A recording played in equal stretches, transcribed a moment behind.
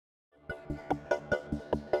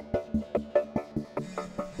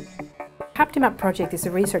Haptimap project is a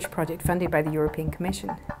research project funded by the European Commission.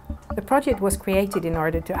 The project was created in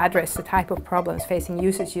order to address the type of problems facing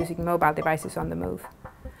users using mobile devices on the move.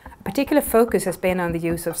 A particular focus has been on the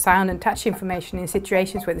use of sound and touch information in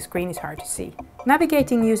situations where the screen is hard to see.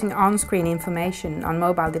 Navigating using on-screen information on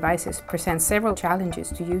mobile devices presents several challenges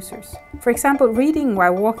to users. For example, reading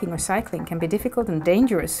while walking or cycling can be difficult and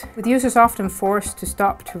dangerous, with users often forced to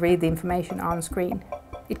stop to read the information on screen.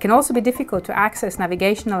 It can also be difficult to access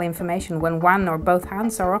navigational information when one or both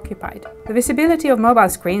hands are occupied. The visibility of mobile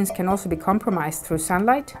screens can also be compromised through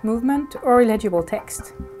sunlight, movement, or illegible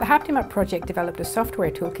text. The Haptimap project developed a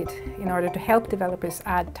software toolkit in order to help developers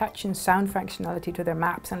add touch and sound functionality to their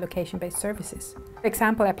maps and location-based services.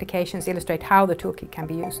 Example applications illustrate how the toolkit can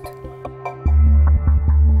be used.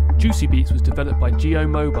 Juicy Beats was developed by Geo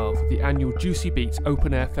Mobile for the annual Juicy Beats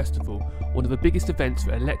Open Air Festival, one of the biggest events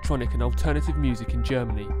for electronic and alternative music in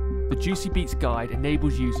Germany. The Juicy Beats guide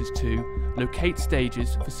enables users to locate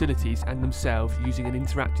stages, facilities and themselves using an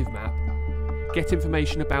interactive map, get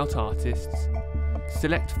information about artists,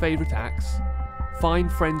 select favourite acts,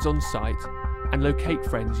 find friends on site, and locate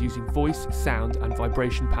friends using voice, sound and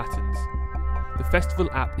vibration patterns. The festival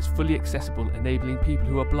app is fully accessible, enabling people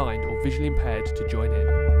who are blind or visually impaired to join in.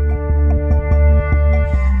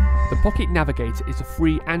 The Pocket Navigator is a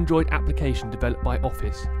free Android application developed by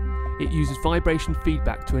Office. It uses vibration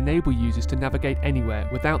feedback to enable users to navigate anywhere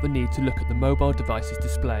without the need to look at the mobile device's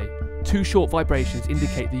display. 2 short vibrations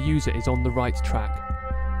indicate the user is on the right track.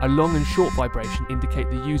 A long and short vibration indicate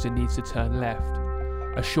the user needs to turn left.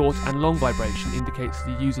 A short and long vibration indicates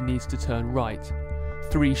the user needs to turn right.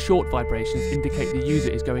 3 short vibrations indicate the user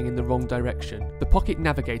is going in the wrong direction. The Pocket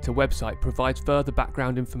Navigator website provides further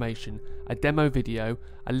background information, a demo video,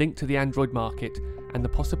 a link to the Android market, and the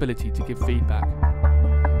possibility to give feedback.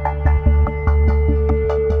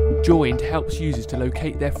 Joined helps users to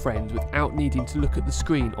locate their friends without needing to look at the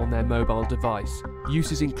screen on their mobile device.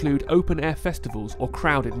 Uses include open-air festivals or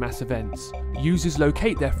crowded mass events. Users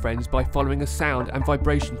locate their friends by following a sound and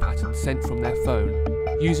vibration pattern sent from their phone.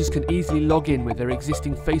 Users can easily log in with their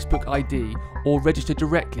existing Facebook ID or register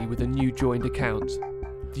directly with a new joined account.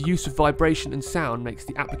 The use of vibration and sound makes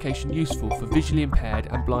the application useful for visually impaired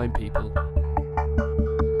and blind people.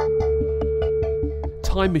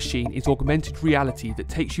 Time Machine is augmented reality that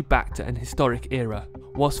takes you back to an historic era.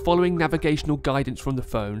 Whilst following navigational guidance from the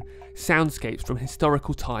phone, soundscapes from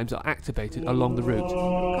historical times are activated along the route.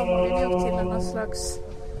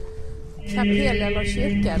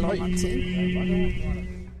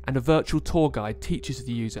 And a virtual tour guide teaches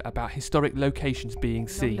the user about historic locations being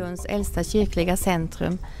seen.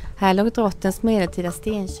 Här låg drottens medeltida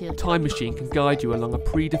stenkyrka. Time Machine can guide you along a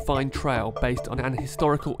predefined trail based on an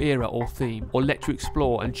historical era or theme, or let you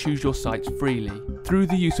explore and choose your sites freely. Through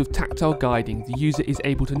the use of tactile guiding, the user is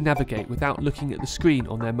able to navigate without looking at the screen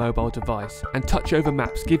on their mobile device, and Touch Over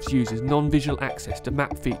Maps gives users non-visual access to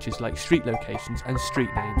map features like street locations and street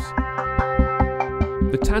names.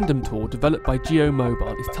 The Tandem Tour, developed by Geo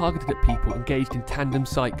Mobile, is targeted at people engaged in tandem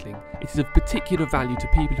cycling. It is of particular value to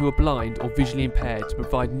people who are blind or visually impaired to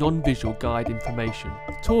provide non-visual guide information.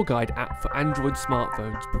 The Tour Guide app for Android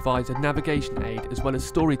smartphones provides a navigation aid as well as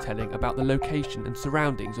storytelling about the location and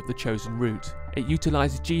surroundings of the chosen route. It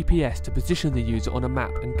utilises GPS to position the user on a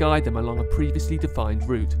map and guide them along a previously defined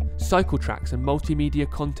route. Cycle tracks and multimedia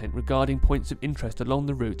content regarding points of interest along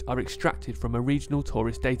the route are extracted from a regional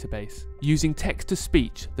tourist database. Using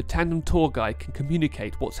text-to-speech, the Tandem Tour Guide can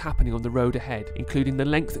communicate what's happening on the road ahead, including the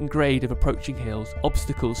length and grade of approaching hills,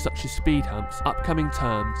 obstacles such as speed humps, upcoming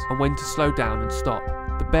turns, and when to slow down and stop.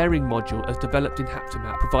 The bearing module, as developed in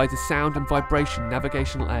Haptimap, provides a sound and vibration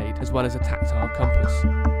navigational aid as well as a tactile compass.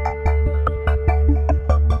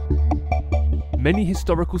 Many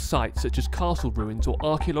historical sites such as castle ruins or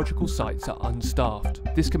archaeological sites are unstaffed.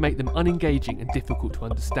 This can make them unengaging and difficult to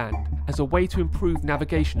understand. As a way to improve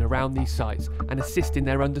navigation around these sites and assist in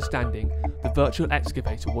their understanding, the virtual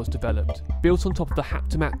excavator was developed. Built on top of the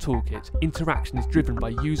Haptimap Toolkit, interaction is driven by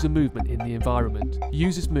user movement in the environment.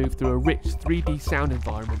 Users move through a rich 3D sound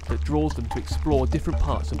environment that draws them to explore different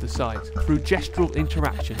parts of the site. Through gestural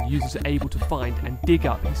interaction, users are able to find and dig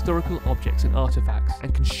up historical objects and artifacts,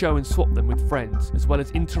 and can show and swap them with friends, as well as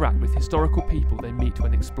interact with historical people they meet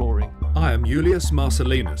when exploring. I am Julius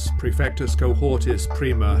Marcellinus, Prefectus Cohortis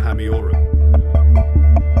Prima Hamiorum.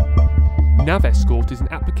 Navigator is an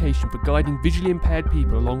application for guiding visually impaired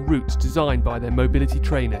people along routes designed by their mobility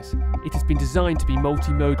trainers. It has been designed to be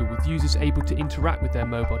multimodal, with users able to interact with their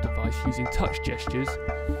mobile device using touch gestures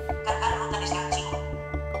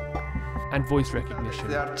and voice recognition.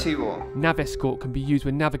 Navigator can be used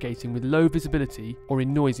when navigating with low visibility or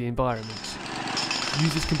in noisy environments.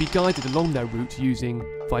 Users can be guided along their route using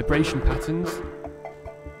vibration patterns,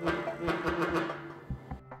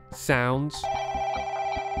 sounds,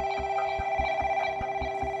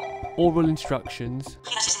 oral instructions,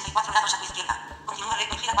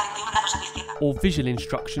 or visual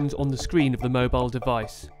instructions on the screen of the mobile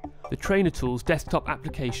device. The Trainer Tools desktop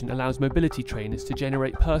application allows mobility trainers to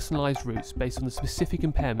generate personalised routes based on the specific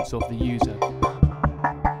impairments of the user.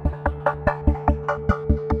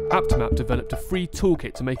 Haptimap developed a free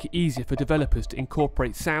toolkit to make it easier for developers to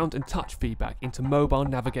incorporate sound and touch feedback into mobile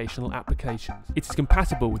navigational applications. It is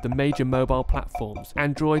compatible with the major mobile platforms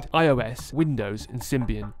Android, iOS, Windows and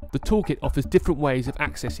Symbian. The toolkit offers different ways of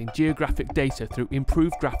accessing geographic data through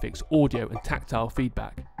improved graphics, audio and tactile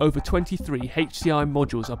feedback. Over 23 HCI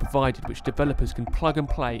modules are provided which developers can plug and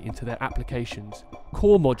play into their applications.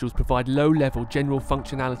 Core modules provide low-level general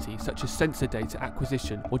functionality such as sensor data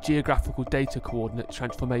acquisition or geographical data coordinate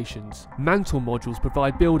transformations. Mantle modules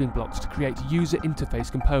provide building blocks to create user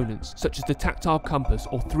interface components such as the tactile compass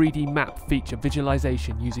or 3D map feature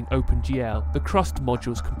visualization using OpenGL. The Crust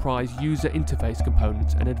modules comprise user interface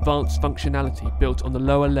components and advanced functionality built on the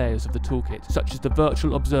lower layers of the toolkit, such as the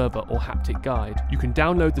virtual observer or haptic guide. You can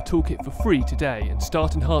download the toolkit for free today and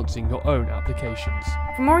start enhancing your own applications.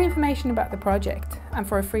 For more information about the project and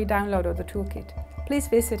for a free download of the toolkit, please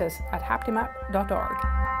visit us at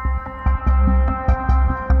haptimap.org.